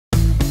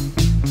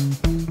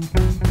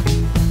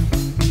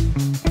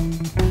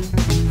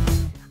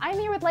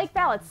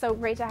well. It's so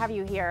great to have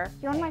you here.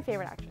 You're one of my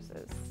favorite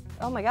actresses.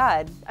 Oh my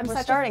God, we're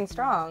starting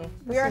strong.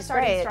 We are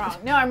starting strong.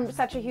 No, I'm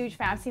such a huge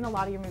fan. I've seen a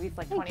lot of your movies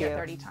like 20 or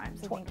 30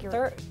 times. I think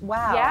you're...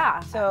 Wow.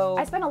 Yeah. So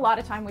I spend a lot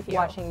of time with you.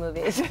 Watching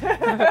movies.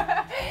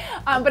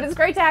 But it's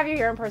great to have you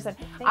here in person.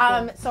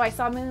 Thank you. So I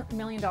saw $1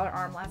 Million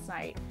Arm last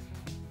night.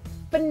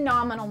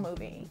 Phenomenal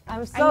movie.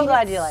 I'm so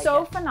glad you like it.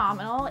 So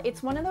phenomenal.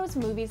 It's one of those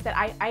movies that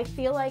I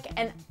feel like,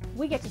 and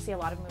we get to see a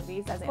lot of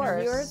movies as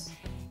interviewers.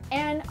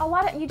 And a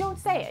lot of, you don't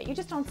say it. You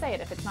just don't say it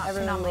if it's not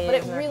phenomenal. But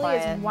it really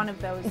is one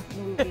of those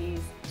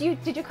movies.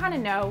 Did you kind of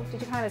know? Did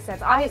you kind of have a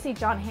sense? Obviously,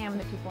 Jon Hamm and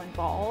the people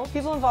involved.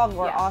 People involved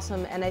were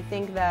awesome, and I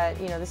think that,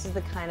 you know, this is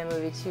the kind of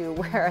movie too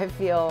where I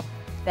feel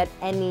that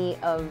any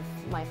of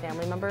my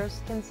family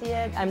members can see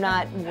it. I'm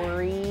not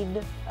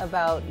worried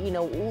about, you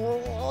know,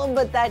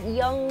 but that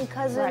young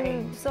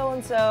cousin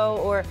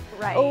so-and-so, or,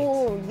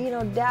 oh, you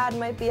know, dad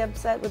might be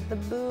upset with the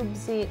boob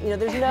scene. You know,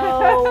 there's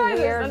no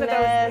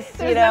weirdness,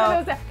 you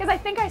know. Because I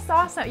think I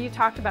saw you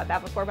talked about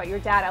that before, about your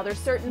dad. There's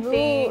certain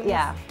things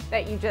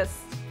that you just...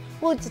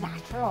 Well, it's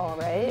natural,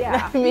 right?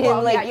 Yeah. I mean,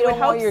 well, like, you don't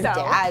want your so.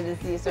 dad to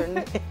see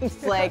certain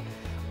things, like...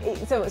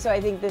 So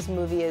I think this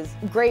movie is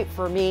great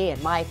for me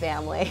and my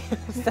family,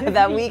 so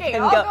that we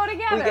can go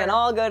together. We can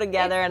all go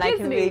together, and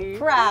Disney. I can be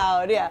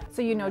proud. Yeah.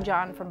 So you know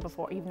Jon from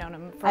before? You've known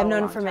him for I've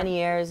known him for many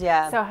years.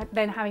 Yeah. So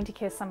then having to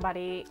kiss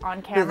somebody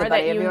on camera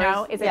that you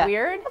know, is it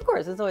weird? Of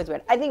course, it's always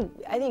weird. I think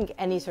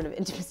any sort of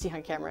intimacy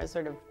on camera is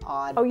sort of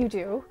odd. Oh, you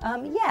do?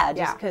 Yeah,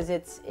 just because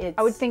it's.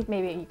 I would think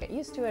maybe you get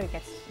used to it. It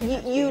gets.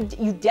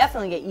 You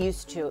definitely get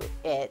used to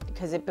it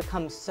because it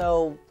becomes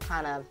so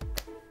kind of.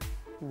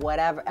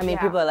 Whatever. I mean,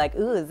 people are like,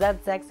 ooh, is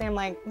that sexy? I'm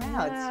like,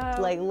 no, it's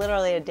like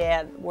literally a day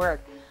at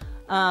work.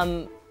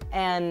 And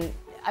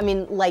I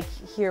mean, like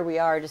here we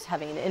are just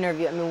having an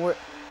interview. I mean,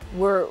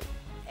 we're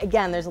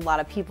again, there's a lot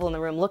of people in the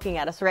room looking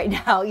at us right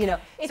now, you know.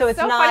 So it's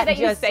not funny that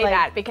you say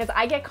that, because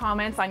I get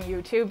comments on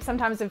YouTube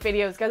sometimes if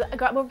videos go,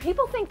 well,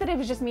 people think that it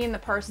was just me and the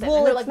person. Well,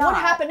 and they're like, what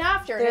happened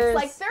after? And it's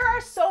like, there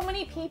are so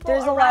many people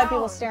There's a lot of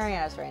people staring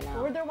at us right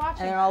now. They're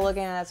watching. And they're all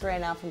looking at us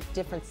right now from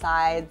different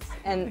sides.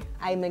 And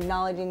I'm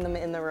acknowledging them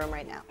in the room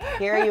right now.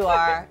 Here you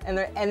are. And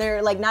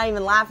they're like not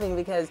even laughing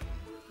because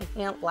they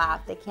can't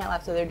laugh. They can't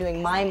laugh. So they're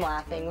doing mime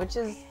laughing, which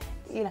is,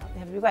 you know, they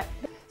have to be quiet.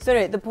 So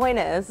anyway, the point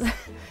is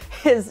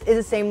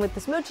the same with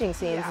the smooching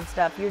scenes and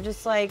stuff. You're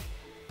just like,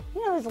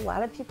 you know, there's a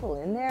lot of people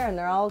in there and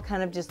they're all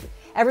kind of just,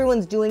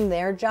 everyone's doing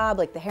their job.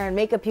 Like the hair and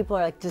makeup people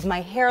are like, does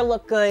my hair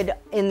look good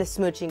in the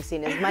smooching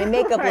scene? Does my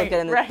makeup look good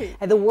in this?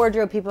 And the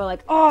wardrobe people are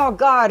like, oh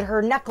God,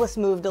 her necklace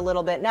moved a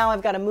little bit. Now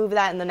I've got to move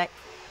that in the neck.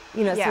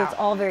 You know, so it's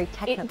all very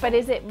technical. But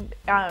is it,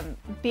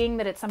 being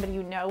that it's somebody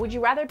you know, would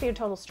you rather it be a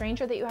total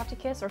stranger that you have to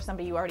kiss or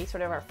somebody you already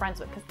sort of are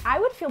friends with? Because I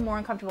would feel more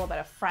uncomfortable about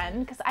a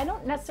friend, because I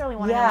don't necessarily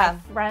want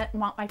to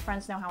want my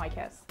friends to know how I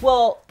kiss.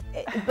 Well,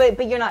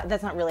 but you're not,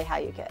 that's not really how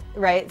you kiss,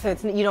 right? So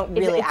it's, you don't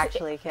really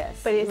actually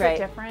kiss. But is it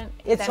different?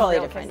 It's totally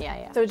different,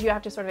 yeah. So do you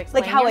have to sort of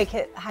explain? Like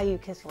how you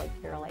kiss like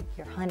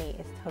your honey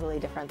is totally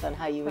different than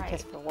how you would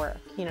kiss for work.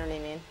 You know what I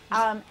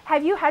mean?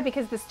 Have you had,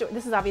 because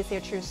this is obviously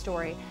a true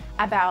story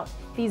about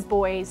these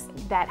boys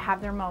that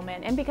have their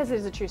moment, and because it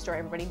is a true story,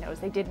 everybody knows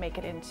they did make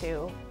it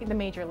into the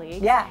major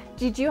leagues. Yeah.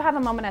 Did you have a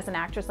moment as an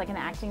actress, like an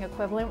acting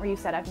equivalent, where you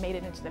said, I've made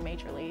it into the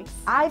major leagues?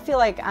 I feel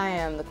like I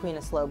am the queen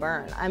of slow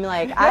burn. I'm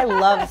like, I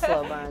love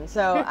slow burn.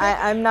 So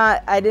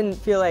I didn't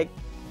feel like,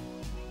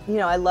 you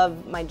know, I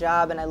love my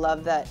job and I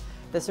love that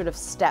the sort of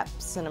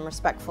steps, and I'm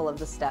respectful of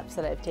the steps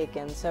that I've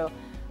taken. So,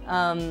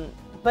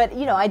 but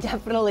you know, I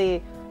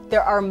definitely,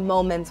 there are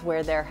moments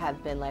where there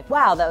have been like,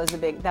 wow, that was a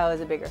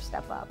bigger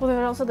step up. Well,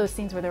 there are also those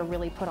scenes where they're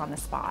really put on the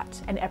spot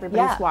and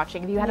everybody's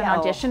watching. Have you had an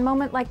audition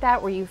moment like that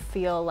where you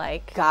feel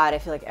like... God, I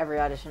feel like every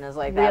audition is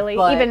like really?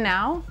 that. Really? Even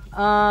now?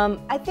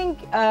 I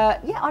think, yeah,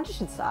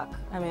 auditions suck.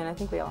 I mean, I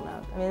think we all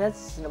know. I mean,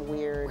 that's a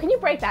weird... Can you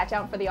break that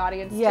down for the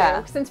audience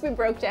too? Since we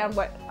broke down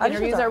what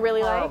interviews are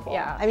really horrible. Like?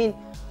 Yeah. I mean,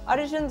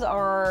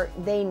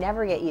 auditions they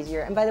never get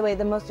easier. And by the way,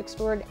 the most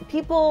extraordinary,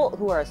 people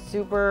who are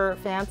super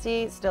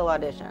fancy still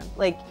audition.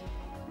 Like,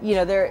 you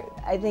know,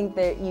 I think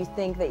that you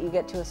think that you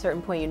get to a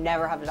certain point, you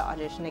never have to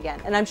audition again.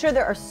 And I'm sure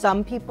there are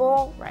some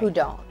people who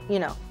don't, you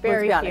know,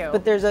 very let's be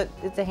honest, but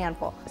it's a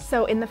handful.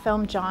 So in the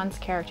film, Jon's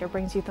character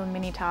brings you the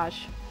mini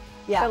Taj,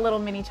 the little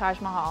mini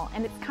Taj Mahal.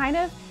 And it's kind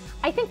of,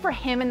 I think for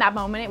him in that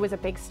moment, it was a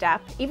big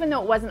step, even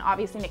though it wasn't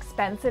obviously an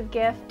expensive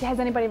gift. Has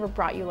anybody ever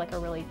brought you like a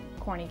really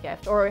corny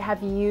gift? Or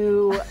have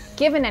you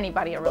given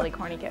anybody a really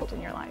corny gift in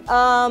your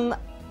life?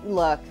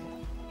 Look.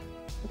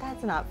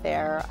 That's not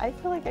fair. I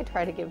feel like I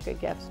try to give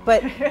good gifts,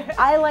 but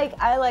I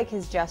like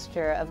his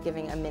gesture of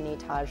giving a mini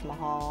Taj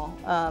Mahal.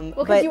 Well,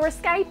 because you were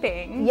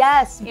Skyping.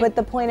 Yes, but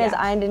the point is,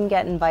 I didn't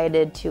get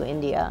invited to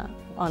India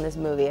on this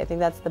movie. I think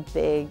that's the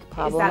big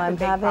problem I'm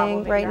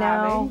having right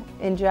now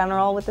in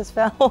general with this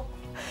film,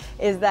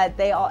 is that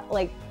they all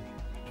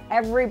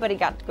everybody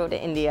got to go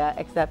to India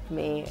except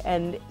me,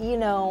 and you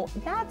know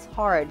that's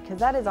hard because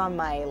that is on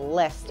my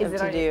list of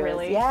to-dos.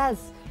 Really?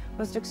 Yes.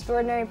 Most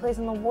extraordinary place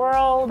in the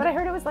world. But I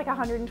heard it was like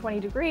 120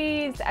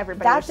 degrees,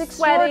 everybody was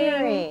sweating.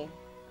 Extraordinary.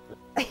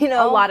 You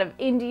know, a lot of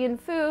Indian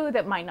food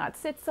that might not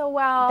sit so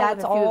well.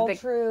 That's all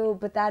true,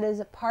 but that is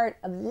a part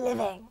of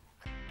living.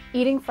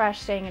 Eating fresh,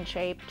 staying in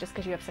shape, just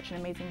because you have such an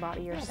amazing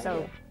body. You're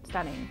so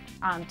stunning.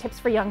 Tips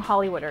for young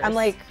Hollywooders. I'm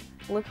like,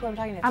 look who I'm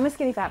talking to. I'm a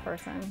skinny fat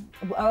person.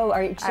 Oh,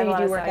 so you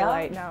do work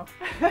out? No.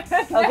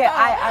 Okay,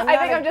 I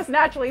think I'm just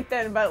naturally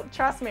thin, but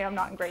trust me, I'm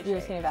not in great shape. You're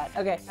skinny fat.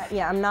 Okay,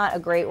 yeah, I'm not a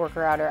great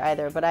worker-outer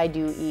either, but I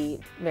do eat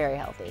very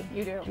healthy.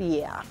 You do?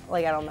 Yeah,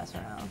 like I don't mess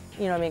around.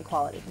 You know what I mean?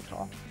 Quality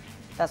control.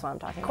 That's what I'm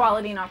talking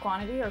Quality, not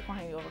quantity, or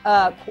quantity over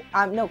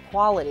quality? No,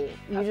 quality.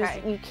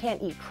 You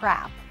can't eat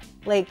crap.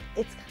 Like,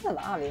 it's kind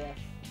of obvious.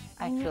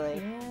 Actually,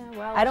 yeah,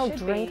 well, I don't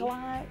drink a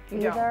lot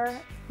either.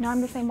 No,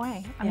 I'm the same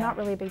way. I'm not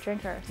really a big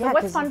drinker. So Yeah,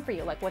 what's fun for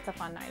you? Like, what's a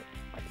fun night?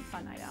 Like a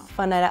fun night out?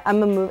 Fun night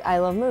out. I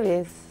love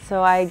movies,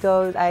 so I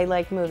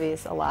like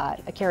movies a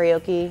lot. A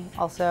karaoke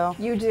also.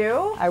 You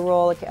do? I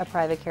roll a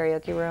private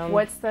karaoke room.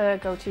 What's the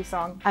go-to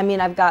song? I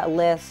mean, I've got a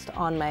list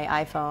on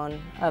my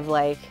iPhone of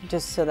like,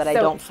 just so that I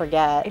don't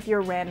forget. If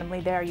you're randomly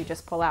there, you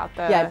just pull out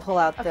the... Yeah, I pull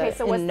out the Okay,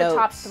 so what's notes. the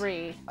top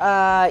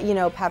 3? You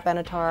know, Pat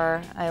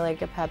Benatar. I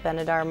like a Pat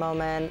Benatar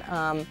moment.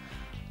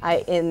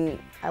 I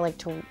like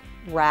to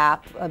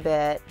rap a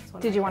bit.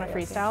 Did you want to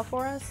freestyle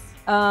for us?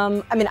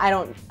 I mean,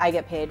 I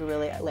get paid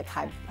really like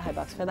high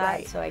bucks for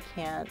that, so I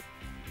can't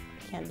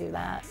do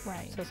that.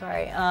 Right. So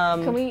sorry.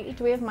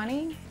 Do we have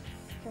money?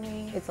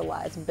 It's a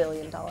lot. It's $1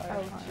 billion. Oh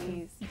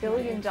jeez,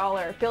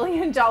 $1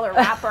 billion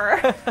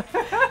rapper.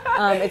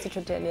 It's a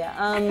trip to India.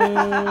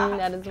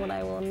 That is what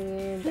I will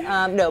need.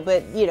 No,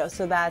 but you know,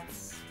 so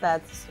that's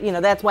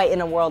that's why in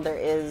a world there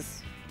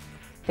is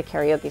the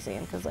karaoke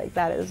scene, because like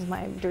that is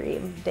my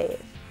dream date.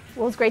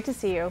 Well, it's great to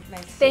see you.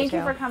 Nice to Thank see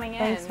you for coming in.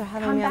 Thanks for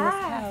having me on this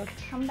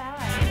couch. Come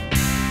back.